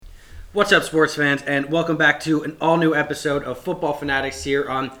What's up, sports fans, and welcome back to an all-new episode of Football Fanatics here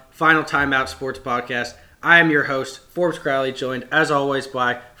on Final Timeout Sports Podcast. I am your host, Forbes Crowley, joined, as always,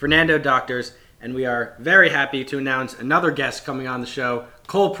 by Fernando Doctors, and we are very happy to announce another guest coming on the show.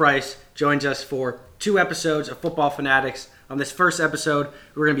 Cole Price joins us for 2 episodes of Football Fanatics. On this first episode,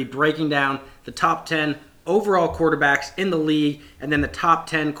 we're going to be breaking down the top 10 overall quarterbacks in the league, and then the top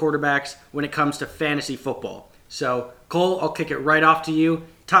 10 quarterbacks when it comes to fantasy football. So, Cole, I'll kick it right off to you.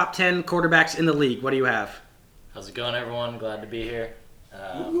 Top 10 quarterbacks in the league. What do you have? How's it going, everyone? Glad to be here.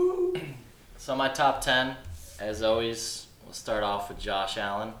 So my top 10, as always, we'll start off with Josh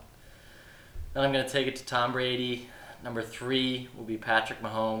Allen. Then I'm going to take it to Tom Brady. Number 3 will be Patrick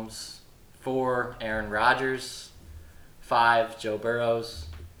Mahomes. 4, Aaron Rodgers. 5, Joe Burrows.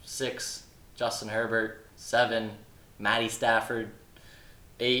 6, Justin Herbert. 7, Matty Stafford.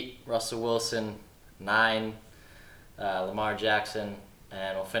 8, Russell Wilson. 9, Lamar Jackson.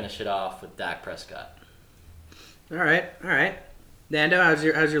 And we'll finish it off with Dak Prescott. All right. Nando, how's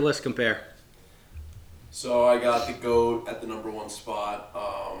your list compare? So I got the GOAT at the number 1 spot.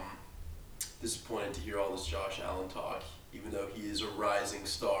 Disappointed to hear all this Josh Allen talk, even though he is a rising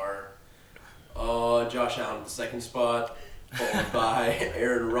star. Josh Allen at the 2nd spot, followed by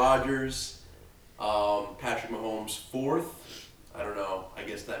Aaron Rodgers. Patrick Mahomes 4th. I don't know. I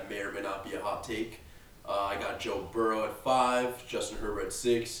guess that may or may not be a hot take. I got Joe Burrow at 5, Justin Herbert at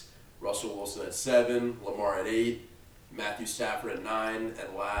 6, Russell Wilson at 7, Lamar at 8, Matthew Stafford at 9,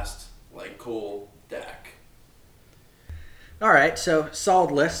 and last, like Cole, Dak. All right, so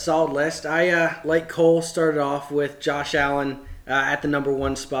solid list. I, like Cole, started off with Josh Allen at the number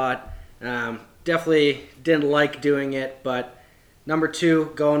 1 spot. Definitely didn't like doing it, but number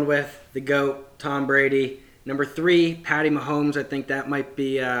 2, going with the GOAT, Tom Brady. Number 3, Patty Mahomes. I think that might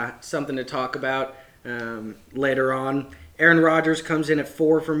be something to talk about later on. Aaron Rodgers comes in at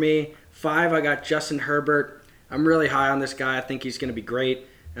 4 for me. 5, I got Justin Herbert. I'm really high on this guy. I think he's going to be great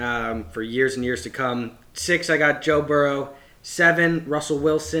for years and years to come. 6, I got Joe Burrow. 7, Russell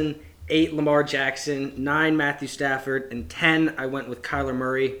Wilson. 8, Lamar Jackson. 9, Matthew Stafford. And 10, I went with Kyler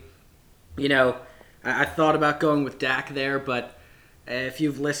Murray. You know, I thought about going with Dak there, but if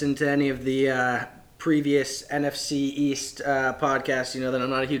you've listened to any of the previous NFC East podcasts, you know that I'm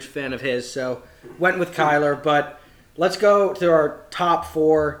not a huge fan of his, so went with Kyler. But let's go to our top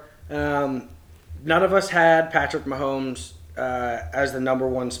 4. None of us had Patrick Mahomes as the number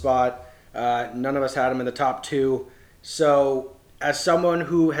 1 spot. None of us had him in the top 2. So as someone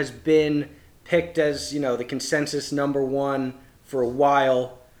who has been picked as, you know, the consensus number 1 for a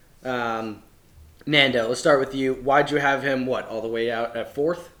while, Nando, let's start with you. Why'd you have him, all the way out at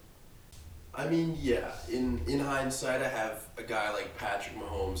 4th? I mean, yeah, in hindsight, I have a guy like Patrick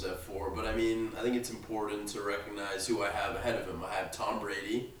Mahomes at 4, but I mean, I think it's important to recognize who I have ahead of him. I have Tom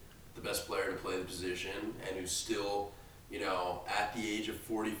Brady, the best player to play the position, and who's still, you know, at the age of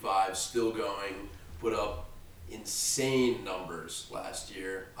 45, still going, put up insane numbers last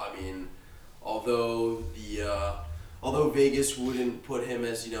year. I mean, although Vegas wouldn't put him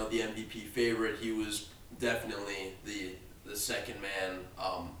as, you know, the MVP favorite, he was definitely the second man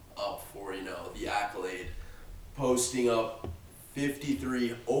up for, you know, the accolade, posting up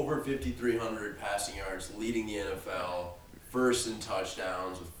over 5,300 passing yards, leading the NFL, first in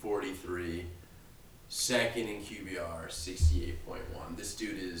touchdowns with 43, second in QBR, 68.1. This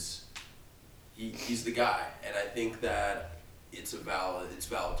dude is, he's the guy, and I think that it's valid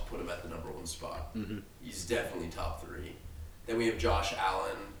to put him at the number 1 spot. Mm-hmm. He's definitely top 3. Then we have Josh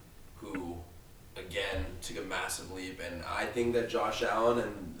Allen, who again took a massive leap, and I think that Josh Allen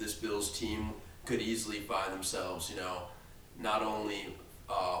and this Bills team could easily find themselves, you know, not only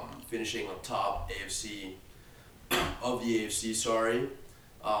finishing on top of the AFC,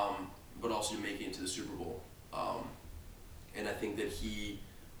 but also making it to the Super Bowl. And I think that he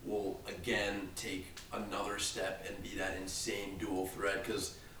will again take another step and be that insane dual threat,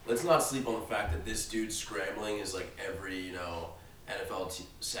 because let's not sleep on the fact that this dude scrambling is like every, you know, NFL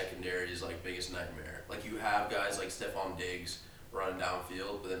secondary's like biggest nightmare. Like, you have guys like Stephon Diggs running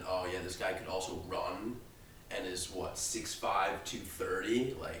downfield, but then, oh yeah, this guy could also run and is 6'5",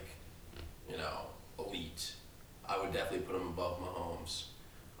 230, like, you know, elite. I would definitely put him above Mahomes.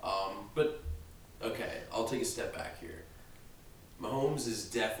 But okay, I'll take a step back here. Mahomes is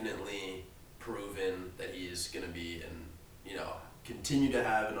definitely proven that he is going to be continue to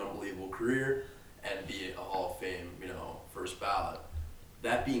have an unbelievable career and be a Hall of Fame, you know, first ballot.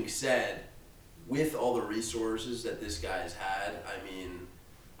 That being said, with all the resources that this guy has had, I mean,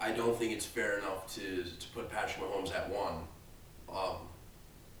 I don't think it's fair enough to put Patrick Mahomes at 1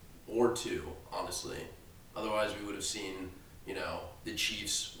 or 2, honestly. Otherwise, we would have seen the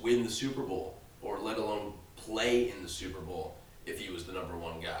Chiefs win the Super Bowl, or let alone play in the Super Bowl if he was the number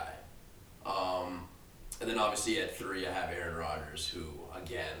one guy. And then obviously at 3 I have Aaron Rodgers, who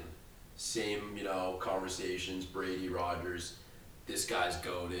again, same conversations. Brady, Rodgers, this guy's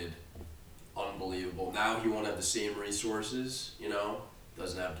goated, unbelievable. Now he won't have the same resources.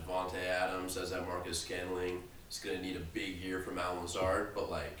 Doesn't have Devontae Adams, doesn't have Marcus Scantling. He's gonna need a big year from Al Lazard, but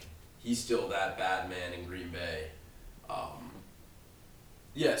he's still that bad man in Green Bay.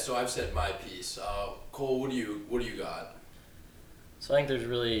 Yeah, so I've said my piece. Cole, what do you got? So I think there's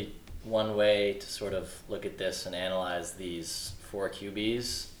really one way to sort of look at this and analyze these 4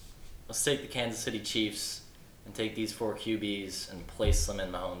 QBs. Let's take the Kansas City Chiefs and take these 4 QBs and place them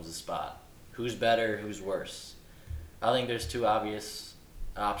in Mahomes' spot. Who's better? Who's worse? I think there's 2 obvious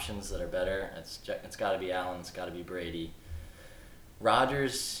options that are better. It's got to be Allen. It's got to be Brady.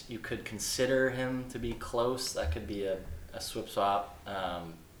 Rodgers, you could consider him to be close. That could be a swip swap.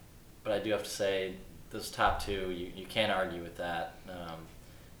 But I do have to say, those top 2, you can't argue with that.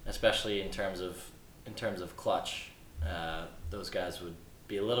 Especially in terms of clutch, those guys would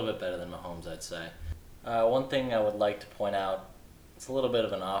be a little bit better than Mahomes, I'd say. One thing I would like to point out, it's a little bit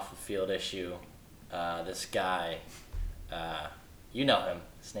of an off-the-field issue. This guy, you know him.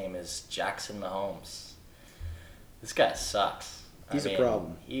 His name is Jackson Mahomes. This guy sucks. He's a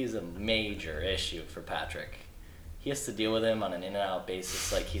problem. He's a major issue for Patrick. He has to deal with him on an in-and-out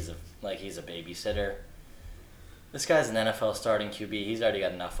basis like he's a babysitter. This guy's an NFL starting QB. He's already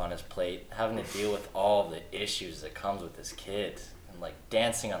got enough on his plate. Having to deal with all the issues that comes with this kid. And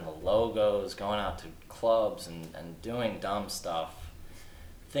dancing on the logos, going out to clubs and doing dumb stuff.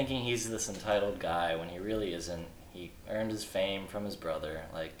 Thinking he's this entitled guy when he really isn't. He earned his fame from his brother.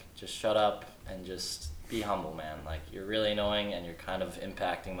 Just shut up and just be humble, man. You're really annoying and you're kind of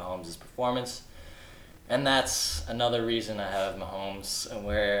impacting Mahomes' performance. And that's another reason I have Mahomes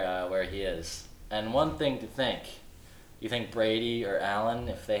where he is. And one thing to think, you think Brady or Allen,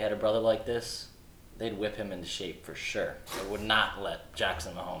 if they had a brother like this, they'd whip him into shape for sure. They would not let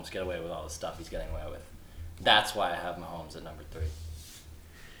Jackson Mahomes get away with all the stuff he's getting away with. That's why I have Mahomes at number 3.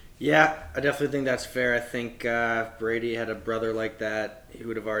 Yeah, I definitely think that's fair. I think if Brady had a brother like that, he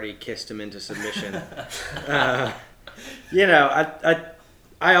would have already kissed him into submission.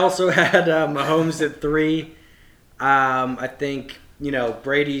 I also had Mahomes at 3. I think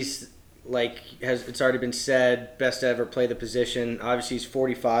Brady's it's already been said, best to ever play the position. Obviously, he's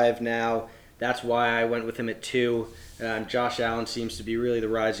 45 now. That's why I went with him at 2. Josh Allen seems to be really the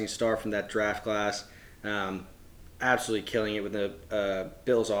rising star from that draft class. Absolutely killing it with the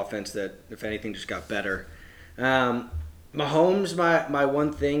Bills offense that, if anything, just got better. Mahomes, my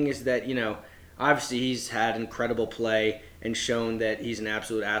one thing is that, obviously he's had incredible play and shown that he's an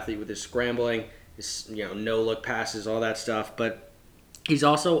absolute athlete with his scrambling, his, no-look passes, all that stuff. But he's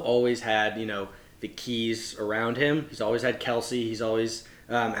also always had, the keys around him. He's always had Kelsey. He's always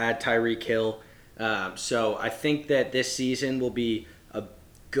had Tyreek Hill. So I think that this season will be a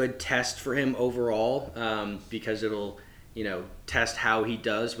good test for him overall because it'll, test how he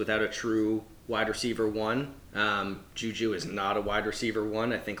does without a true wide receiver 1. Juju is not a wide receiver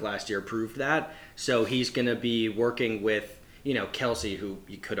 1. I think last year proved that. So he's going to be working with, Kelsey, who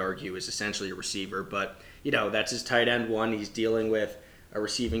you could argue is essentially a receiver. But, that's his tight end 1. He's dealing with a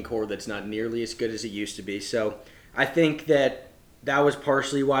receiving core that's not nearly as good as it used to be. So I think that was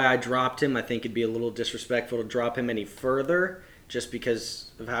partially why I dropped him. I think it'd be a little disrespectful to drop him any further just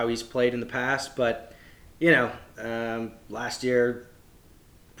because of how he's played in the past. But, last year,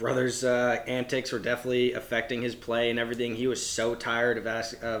 brother's antics were definitely affecting his play and everything. He was so tired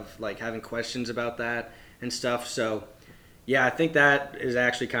of having questions about that and stuff. So, yeah, I think that is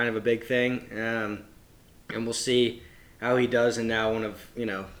actually kind of a big thing. And we'll see how he does in now one of,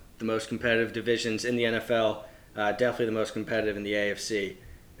 the most competitive divisions in the NFL. Definitely the most competitive in the AFC.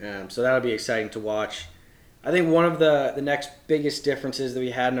 So that'll be exciting to watch. I think one of the next biggest differences that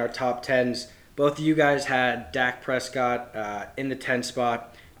we had in our top 10s, both of you guys had Dak Prescott in the 10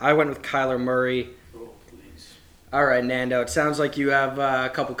 spot. I went with Kyler Murray. Oh, please. All right, Nando, it sounds like you have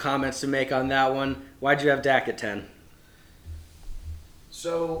a couple comments to make on that one. Why'd you have Dak at 10?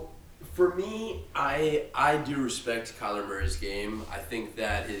 So, for me, I do respect Kyler Murray's game. I think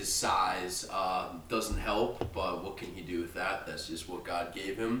that his size doesn't help, but what can he do with that? That's just what God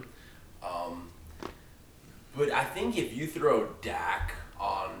gave him. But I think if you throw Dak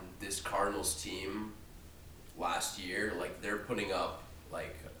on this Cardinals team last year, they're putting up,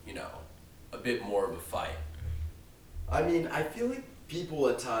 a bit more of a fight. I mean, I feel like people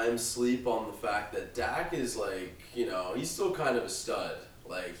at times sleep on the fact that Dak is, he's still kind of a stud.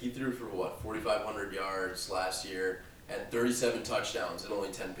 He threw for, 4,500 yards last year. and 37 touchdowns and only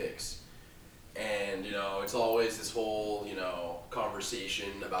 10 picks. And, it's always this whole, conversation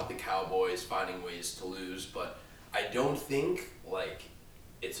about the Cowboys finding ways to lose, but I don't think,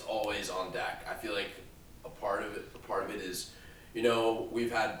 it's always on Dak. I feel like a part of it is,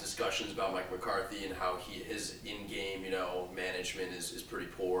 we've had discussions about Mike McCarthy and how his in-game, management is pretty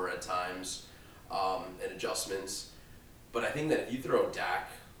poor at times, and adjustments. But I think that if you throw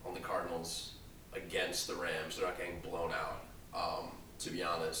Dak on the Cardinals against the Rams, they're not getting blown out. To be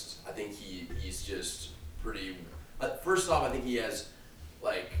honest, I think he's just pretty. First off, I think he has,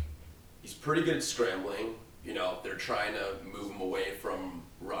 he's pretty good at scrambling. They're trying to move him away from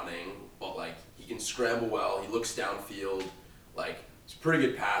running, but he can scramble well. He looks downfield. He's a pretty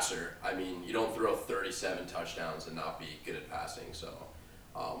good passer. I mean, you don't throw 37 touchdowns and not be good at passing. So,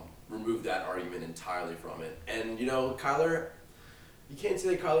 remove that argument entirely from it. And Kyler, you can't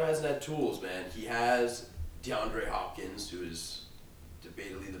say that Kyler hasn't had tools, man. He has DeAndre Hopkins, who is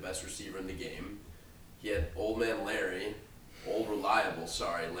debatably the best receiver in the game. He had old reliable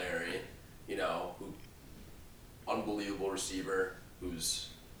Larry, who unbelievable receiver who's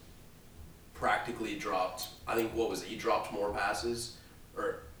practically dropped, I think, he dropped more passes,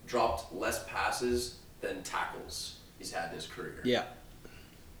 or dropped less passes than tackles he's had in his career. Yeah.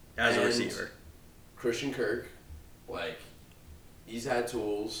 As a receiver. Christian Kirk, he's had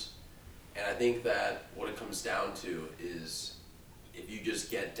tools, and I think that what it comes down to is if you just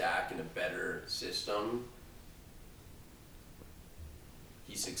get Dak in a better system,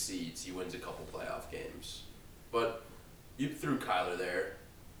 he succeeds. He wins a couple playoff games. But you threw Kyler there.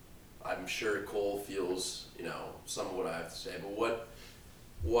 I'm sure Cole feels, some of what I have to say. But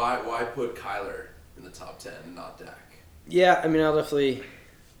why put Kyler in the top 10 and not Dak? Yeah, I mean, I'll definitely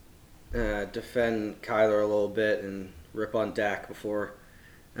defend Kyler a little bit and rip on Dak before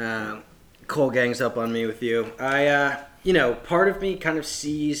Cole gangs up on me with you. Part of me kind of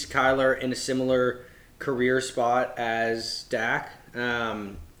sees Kyler in a similar career spot as Dak.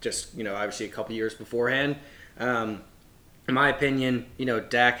 Obviously a couple years beforehand. In my opinion,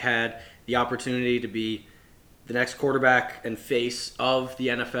 Dak had the opportunity to be the next quarterback and face of the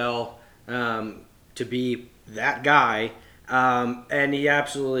NFL, to be that guy. And he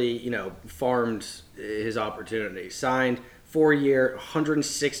absolutely, farmed his opportunity. Signed 4-year,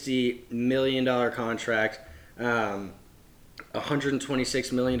 $160 million contract,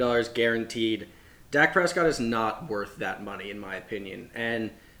 $126 million guaranteed. Dak Prescott is not worth that money, in my opinion.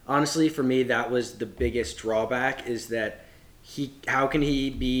 And honestly, for me, that was the biggest drawback, is that how can he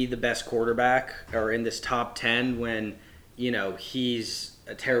be the best quarterback or in this top 10 when, he's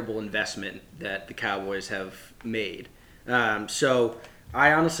a terrible investment that the Cowboys have made. So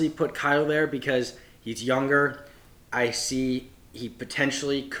I honestly put Kyle there because he's younger. I see he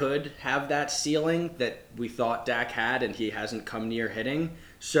potentially could have that ceiling that we thought Dak had, and he hasn't come near hitting.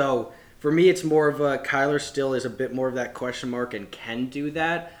 So for me, it's more of a Kyler still is a bit more of that question mark and can do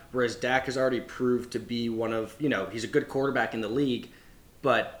that, whereas Dak has already proved to be one of, he's a good quarterback in the league,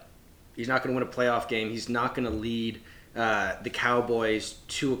 but he's not going to win a playoff game. He's not going to lead the Cowboys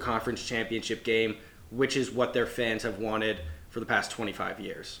to a conference championship game, which is what their fans have wanted for the past 25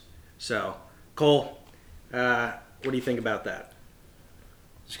 years. So, Cole, what do you think about that?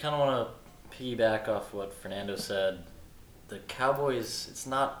 Just kind of want to piggyback off what Fernando said. The Cowboys, it's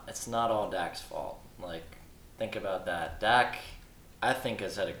not all Dak's fault. Think about that. Dak, I think,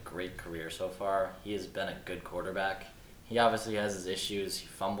 has had a great career so far. He has been a good quarterback. He obviously has his issues. He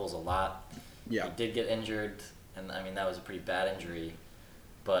fumbles a lot. Yeah. He did get injured, and that was a pretty bad injury.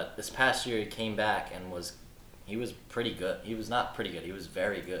 But this past year, he came back and he was pretty good. He was not pretty good. He was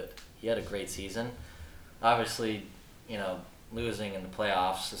very good. He had a great season. Obviously, losing in the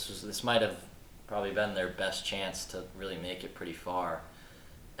playoffs, this might have probably been their best chance to really make it pretty far.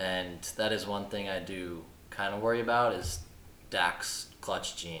 And that is one thing I do kind of worry about, is Dak's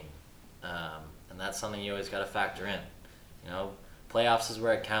clutch gene. And that's something you always got to factor in. Playoffs is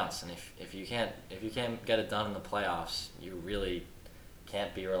where it counts, and if you can't get it done in the playoffs, you really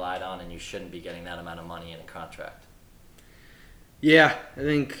can't be relied on, and you shouldn't be getting that amount of money in a contract. Yeah, I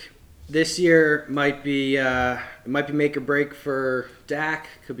think this year might be make or break for Dak.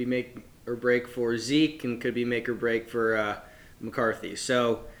 Could be make or break for Zeke, and could be make or break for McCarthy.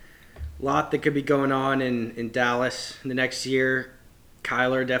 So, a lot that could be going on in Dallas in the next year.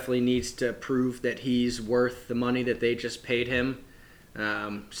 Kyler definitely needs to prove that he's worth the money that they just paid him.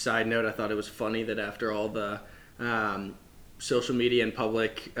 Side note, I thought it was funny that after all the social media and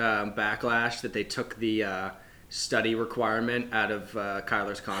public backlash, that they took the study requirement out of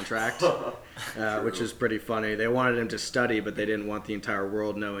Kyler's contract, which was pretty funny. They wanted him to study, but they didn't want the entire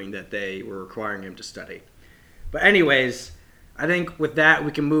world knowing that they were requiring him to study. But anyways, I think with that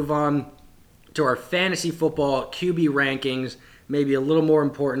we can move on to our fantasy football QB rankings. Maybe a little more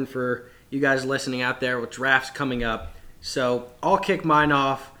important for you guys listening out there with drafts coming up. So I'll kick mine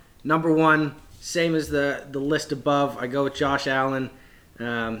off. Number 1, same as the list above. I go with Josh Allen.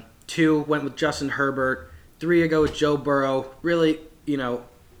 2, went with Justin Herbert. 3, I go with Joe Burrow. Really,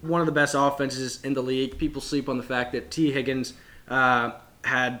 one of the best offenses in the league. People sleep on the fact that T. Higgins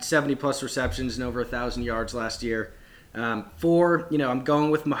had 70-plus receptions and over 1,000 yards last year. 4, I'm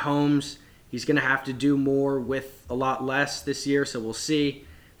going with Mahomes. He's going to have to do more with a lot less this year, so we'll see.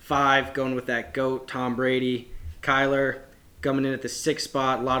 5, going with that GOAT, Tom Brady. Kyler coming in at the 6th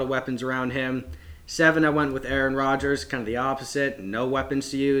spot, a lot of weapons around him. 7, I went with Aaron Rodgers, kind of the opposite, no weapons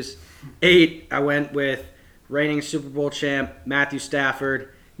to use. 8, I went with reigning Super Bowl champ Matthew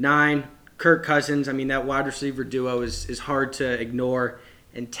Stafford. 9, Kirk Cousins. I mean, that wide receiver duo is hard to ignore.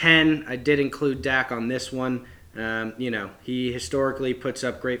 And 10, I did include Dak on this one. He historically puts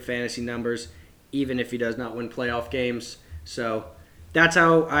up great fantasy numbers, even if he does not win playoff games. So that's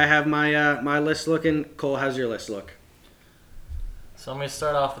how I have my list looking. Cole, how's your list look? So I'm going to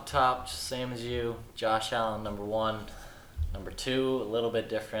start off the top, just same as you. Josh Allen, number 1. Number 2, a little bit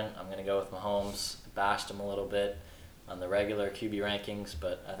different. I'm going to go with Mahomes. Bashed him a little bit on the regular QB rankings,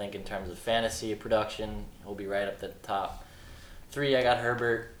 but I think in terms of fantasy production, he'll be right up at the top. 3, I got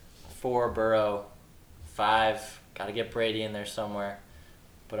Herbert. 4, Burrow. 5, got to get Brady in there somewhere.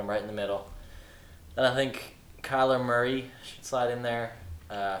 Put him right in the middle. Then I think Kyler Murray should slide in there.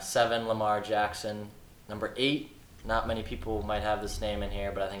 7, Lamar Jackson. Number 8, not many people might have this name in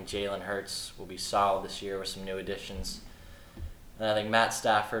here, but I think Jalen Hurts will be solid this year with some new additions. And I think Matt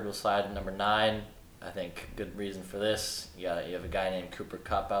Stafford will slide at number 9. I think good reason for this. You have a guy named Cooper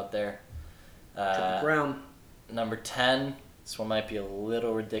Kupp out there. Brown. Number 10, this one might be a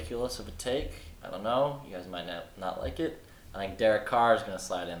little ridiculous of a take. I don't know. You guys might not like it. I think Derek Carr is going to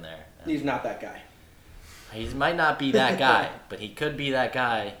slide in there. He's not that guy. He might not be that guy, but he could be that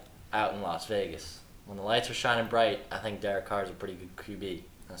guy out in Las Vegas. When the lights are shining bright, I think Derek Carr is a pretty good QB.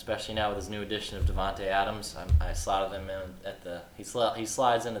 And especially now with his new addition of Devontae Adams, I slotted him in at the he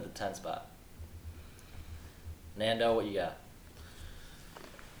slides in at the 10 spot. Nando, what you got?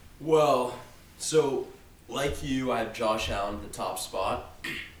 Well, so like you, I have Josh Allen at the top spot.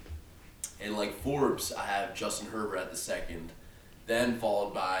 And like Forbes, I have Justin Herbert at the 2nd. Then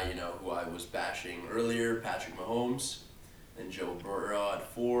followed by, who I was bashing earlier, Patrick Mahomes. Then Joe Burrow at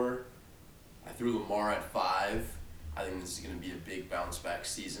 4. I threw Lamar at 5. I think this is going to be a big bounce back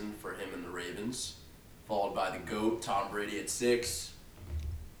season for him and the Ravens. Followed by the GOAT, Tom Brady at 6.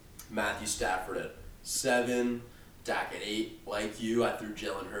 Matthew Stafford at 7. Dak at 8. Like you, I threw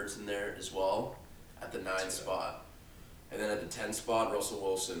Jalen Hurts in there as well at the 9th spot. And then at the 10th spot, Russell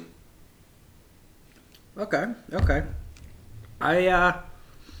Wilson. Okay.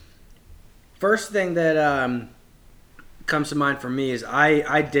 First thing that comes to mind for me is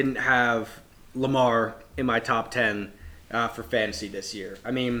I didn't have Lamar in my top 10 for fantasy this year.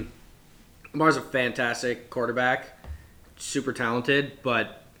 I mean, Lamar's a fantastic quarterback, super talented,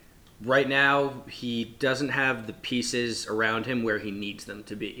 but right now he doesn't have the pieces around him where he needs them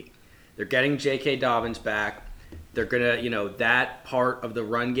to be. They're getting J.K. Dobbins back. They're going to, that part of the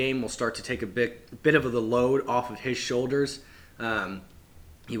run game will start to take a bit of the load off of his shoulders.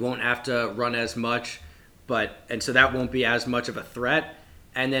 He won't have to run as much, and so that won't be as much of a threat.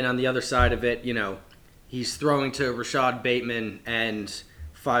 And then on the other side of it, he's throwing to Rashad Bateman and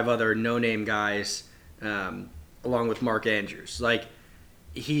 5 other no-name guys, along with Mark Andrews. Like,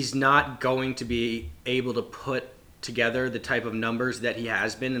 he's not going to be able to put together the type of numbers that he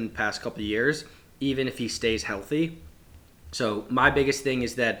has been in the past couple of years, even if he stays healthy. So my biggest thing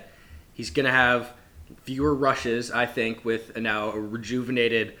is that he's going to have fewer rushes, I think, with now a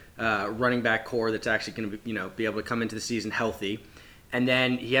rejuvenated running back core that's actually going to be able to come into the season healthy. And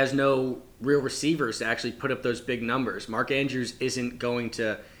then he has no real receivers to actually put up those big numbers. Mark Andrews isn't going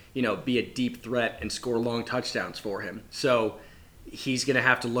to, be a deep threat and score long touchdowns for him. So he's going to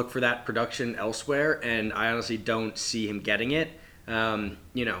have to look for that production elsewhere, and I honestly don't see him getting it.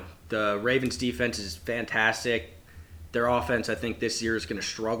 The Ravens defense is fantastic. Their offense, I think, this year is going to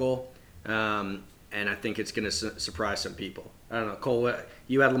struggle, and I think it's going to surprise some people. I don't know. Cole,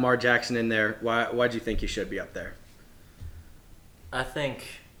 you had Lamar Jackson in there. Why do you think he should be up there? I think,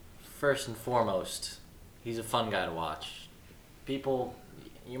 first and foremost, he's a fun guy to watch. People,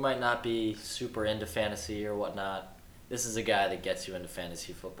 you might not be super into fantasy or whatnot. This is a guy that gets you into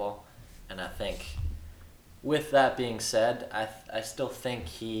fantasy football. And I think, with that being said, I still think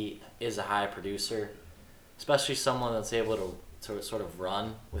he is a high producer, especially someone that's able to sort of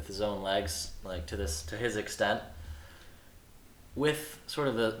run with his own legs, like to his extent. With sort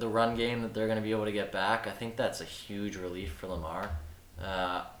of the run game that they're going to be able to get back, I think that's a huge relief for Lamar.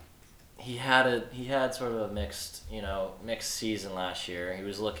 He had sort of a mixed season last year. He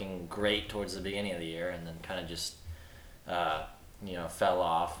was looking great towards the beginning of the year, and then kind of just fell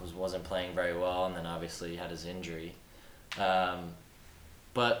off. Wasn't playing very well, and then obviously he had his injury.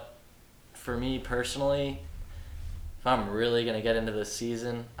 But for me personally, if I'm really going to get into this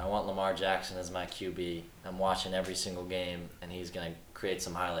season, I want Lamar Jackson as my QB. I'm watching every single game, and he's going to create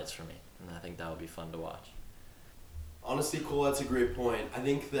some highlights for me. And I think that would be fun to watch. Honestly, Cole, that's a great point. I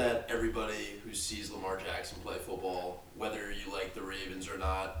think that everybody who sees Lamar Jackson play football, whether you like the Ravens or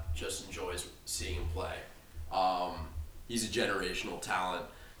not, just enjoys seeing him play. He's a generational talent,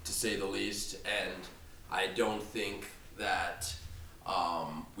 to say the least, and I don't think that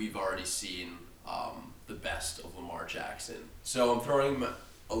we've already seen the best of Lamar Jackson. So I'm throwing him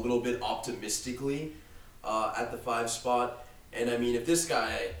a little bit optimistically at the 5 spot. And I mean, if this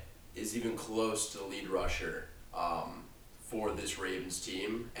guy is even close to the lead rusher for this Ravens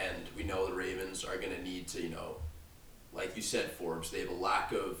team, and we know the Ravens are going to need to, like you said, Forbes, they have a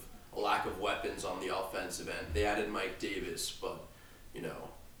lack of weapons on the offensive end. They added Mike Davis, but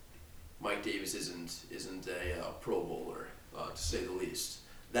Mike Davis isn't a Pro Bowler, to say the least.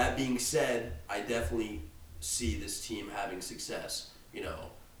 That being said, I definitely see this team having success,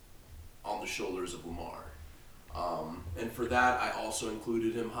 on the shoulders of Lamar. And for that, I also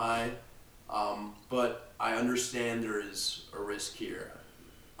included him high. But I understand there is a risk here.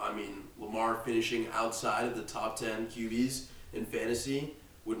 I mean, Lamar finishing outside of the top 10 QBs in fantasy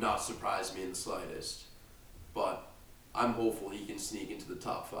would not surprise me in the slightest. But I'm hopeful he can sneak into the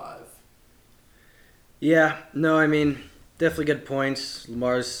top 5. Yeah, no, I mean, definitely good points.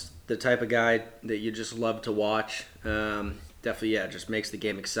 Lamar's the type of guy that you just love to watch. Definitely, yeah, just makes the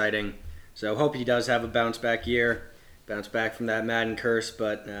game exciting. So hope he does have a bounce back year, bounce back from that Madden curse.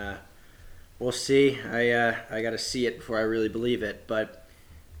 But we'll see. I got to see it before I really believe it. But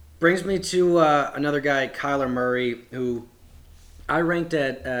brings me to another guy, Kyler Murray, who I ranked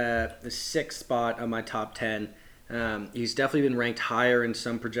at the 6th spot on my top 10. He's definitely been ranked higher in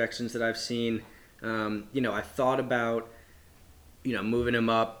some projections that I've seen. I thought about moving him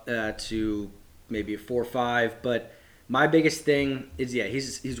up to maybe a 4 or 5, but my biggest thing is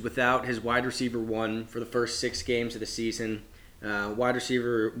he's without his wide receiver 1 for the first 6 games of the season. Wide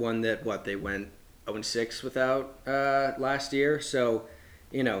receiver 1 that they went 0-6 without last year. So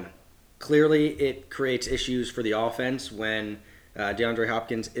clearly it creates issues for the offense when DeAndre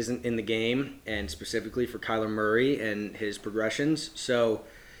Hopkins isn't in the game, and specifically for Kyler Murray and his progressions. So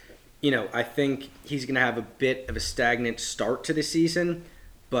I think he's going to have a bit of a stagnant start to the season,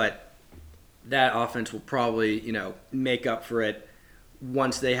 but that offense will probably, make up for it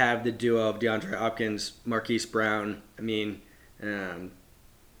once they have the duo of DeAndre Hopkins, Marquise Brown. I mean,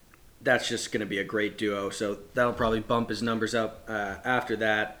 that's just going to be a great duo, so that'll probably bump his numbers up after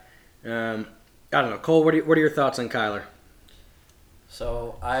that. I don't know. Cole, what are your thoughts on Kyler?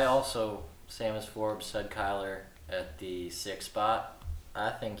 So I also, same as Forbes, said Kyler at the 6th spot. I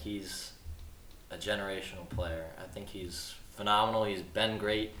think he's a generational player. I think he's phenomenal. He's been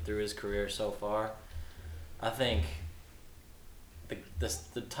great through his career so far. I think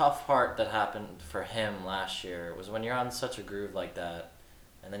the tough part that happened for him last year was when you're on such a groove like that,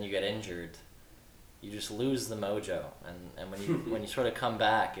 and then you get injured, you just lose the mojo. And when you sort of come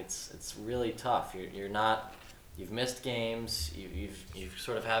back, it's really tough. You've missed games. You've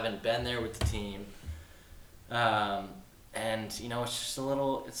sort of haven't been there with the team. And it's just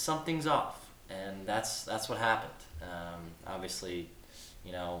something's off, and that's what happened. Obviously,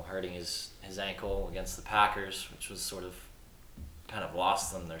 hurting his ankle against the Packers, which was sort of kind of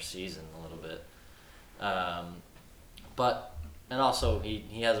lost them their season a little bit. And also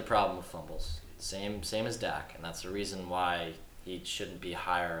he has a problem with fumbles, same as Dak, and that's the reason why he shouldn't be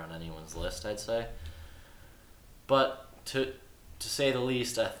higher on anyone's list, I'd say. But to say the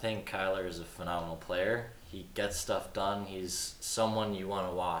least, I think Kyler is a phenomenal player. He gets stuff done. He's someone you want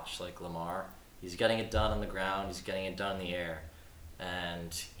to watch, like Lamar. He's getting it done on the ground. He's getting it done in the air.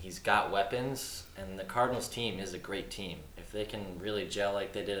 And he's got weapons. And the Cardinals team is a great team. If they can really gel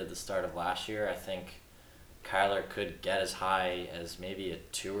like they did at the start of last year, I think Kyler could get as high as maybe a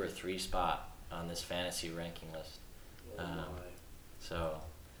 2 or 3 spot on this fantasy ranking list. So,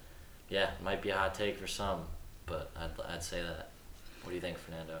 yeah, might be a hot take for some, but I'd say that. What do you think,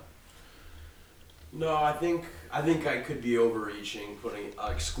 Fernando? No, I think I could be overreaching,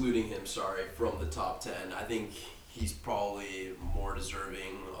 excluding him, from the top 10. I think he's probably more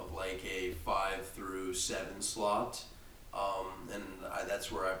deserving of like a 5 through 7 slot.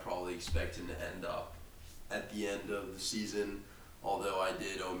 That's where I probably expect him to end up at the end of the season, although I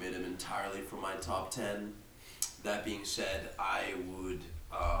did omit him entirely from my top 10. That being said, I would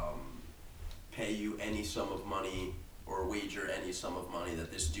pay you any sum of money or wager any sum of money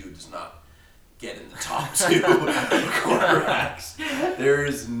that this dude does not get in the top 2 quarterbacks. There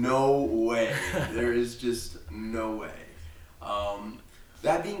is no way. There is just no way.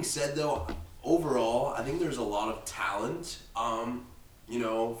 That being said, though, overall, I think there's a lot of talent,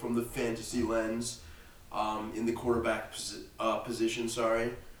 from the fantasy lens, in the quarterback position,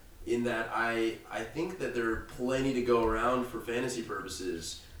 in that I think that there are plenty to go around for fantasy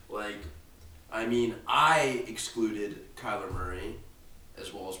purposes. I excluded Kyler Murray,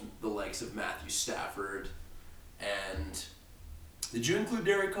 as well as the likes of Matthew Stafford, and did you include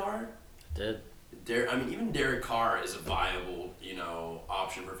Derek Carr? I did. Even Derek Carr is a viable,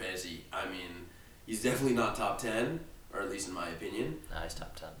 option for fantasy. He's definitely not top 10, or at least in my opinion. Nah, he's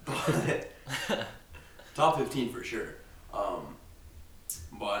top 10. But top 15 for sure.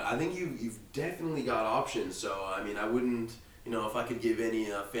 But I think you've definitely got options. So, I wouldn't, if I could give any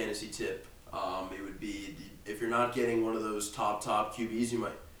fantasy tip, it would be if you're not getting one of those top QBs,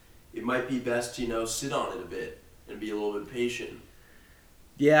 it might be best to, sit on it a bit and be a little bit patient.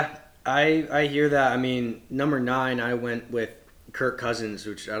 Yeah, I hear that. Number 9, I went with Kirk Cousins,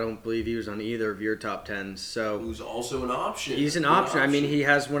 which I don't believe he was on either of your top 10s. So who's also an option. He's an option. He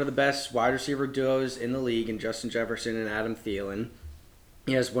has one of the best wide receiver duos in the league in Justin Jefferson and Adam Thielen.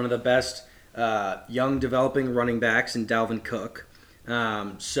 He has one of the best young developing running backs in Dalvin Cook.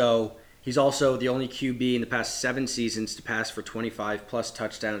 So he's also the only QB in the past 7 seasons to pass for 25-plus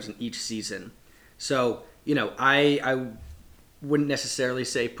touchdowns in each season. So, I wouldn't necessarily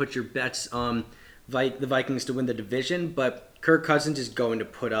say put your bets on the Vikings to win the division, but Kirk Cousins is going to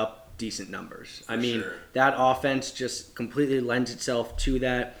put up decent numbers. Sure. That offense just completely lends itself to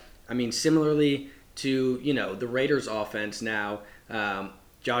that. Similarly to, the Raiders offense now,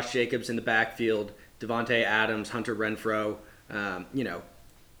 Josh Jacobs in the backfield, Devontae Adams, Hunter Renfrow,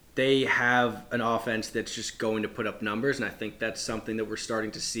 they have an offense that's just going to put up numbers, and I think that's something that we're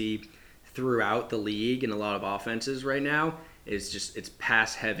starting to see throughout the league and a lot of offenses right now. It's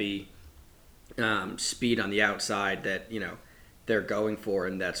pass heavy, speed on the outside that they're going for,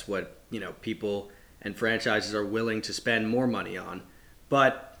 and that's what people and franchises are willing to spend more money on.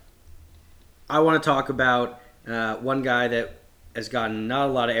 But I want to talk about one guy that has gotten not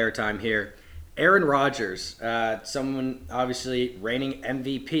a lot of airtime here, Aaron Rodgers. Someone obviously reigning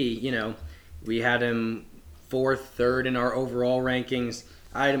MVP. We had him 4th, 3rd in our overall rankings.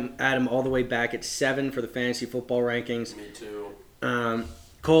 I had him all the way back at 7 for the fantasy football rankings. Me too.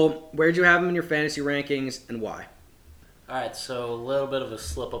 Cole, where'd you have him in your fantasy rankings and why? All right, so a little bit of a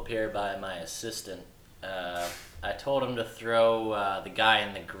slip up here by my assistant. I told him to throw the guy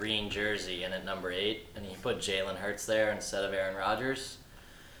in the green jersey in at number 8, and he put Jalen Hurts there instead of Aaron Rodgers.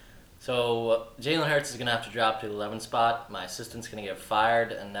 So Jalen Hurts is going to have to drop to the 11th spot. My assistant's going to get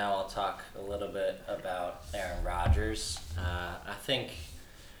fired, and now I'll talk a little bit about Aaron Rodgers. I think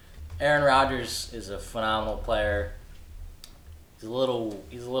Aaron Rodgers is a phenomenal player. He's a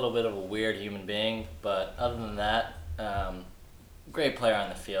little bit of a weird human being, but other than that, great player on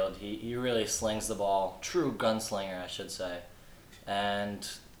the field. He really slings the ball. True gunslinger, I should say. And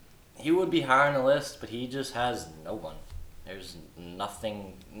he would be higher on the list, but he just has no one. There's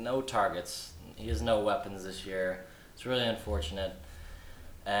nothing, no targets. He has no weapons this year. It's really unfortunate.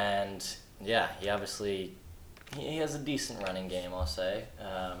 And yeah, he has a decent running game, I'll say.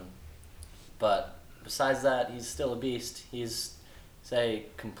 But besides that, he's still a beast. He's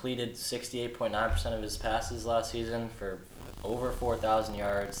completed 68.9% of his passes last season for over 4,000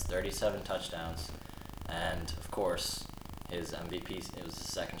 yards, 37 touchdowns, and of course, his MVP. It was his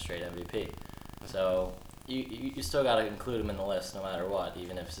 2nd straight MVP. So you still got to include him in the list no matter what,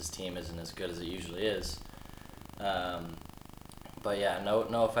 even if his team isn't as good as it usually is. But yeah,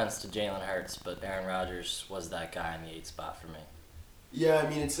 no offense to Jalen Hurts, but Aaron Rodgers was that guy in the 8th spot for me. Yeah,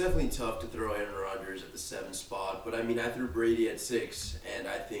 it's definitely tough to throw Aaron Rodgers at the 7th spot, but I threw Brady at 6, and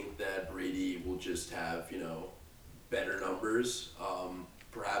I think that Brady will just have, better numbers.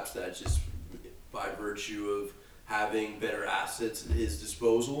 Perhaps that's just by virtue of having better assets at his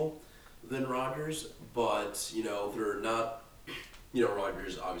disposal than Rodgers, but, they're not,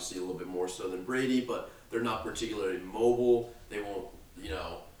 Rodgers obviously a little bit more so than Brady, but they're not particularly mobile. They won't,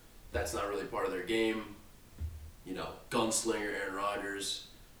 that's not really part of their game. Gunslinger Aaron Rodgers,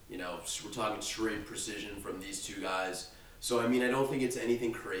 we're talking straight precision from these two guys. So, I don't think it's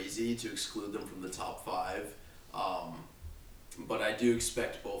anything crazy to exclude them from the top 5. But I do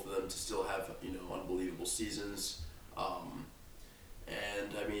expect both of them to still have, unbelievable seasons. And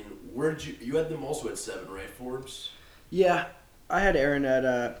I mean, where did you had them also at 7, right, Forbes? Yeah, I had Aaron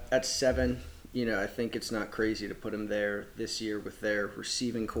at 7. I think it's not crazy to put him there this year with their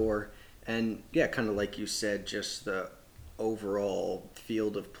receiving core, and yeah, kind of like you said, just the overall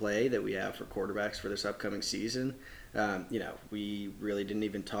field of play that we have for quarterbacks for this upcoming season. We really didn't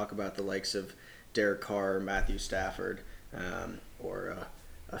even talk about the likes of Derek Carr, Matthew Stafford, or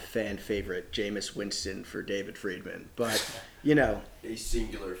a fan favorite, Jameis Winston for David Friedman. But A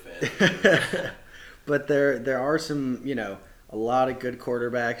singular fan. but there are some a lot of good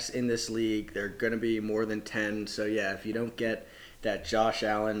quarterbacks in this league. They're going to be more than 10. So yeah, if you don't get that Josh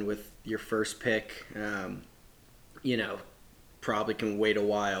Allen with your first pick, probably can wait a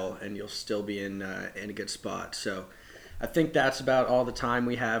while and you'll still be in a good spot. So I think that's about all the time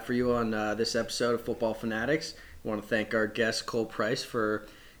we have for you on this episode of Football Fanatics. I want to thank our guest Cole Price for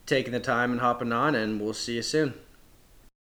taking the time and hopping on, and we'll see you soon.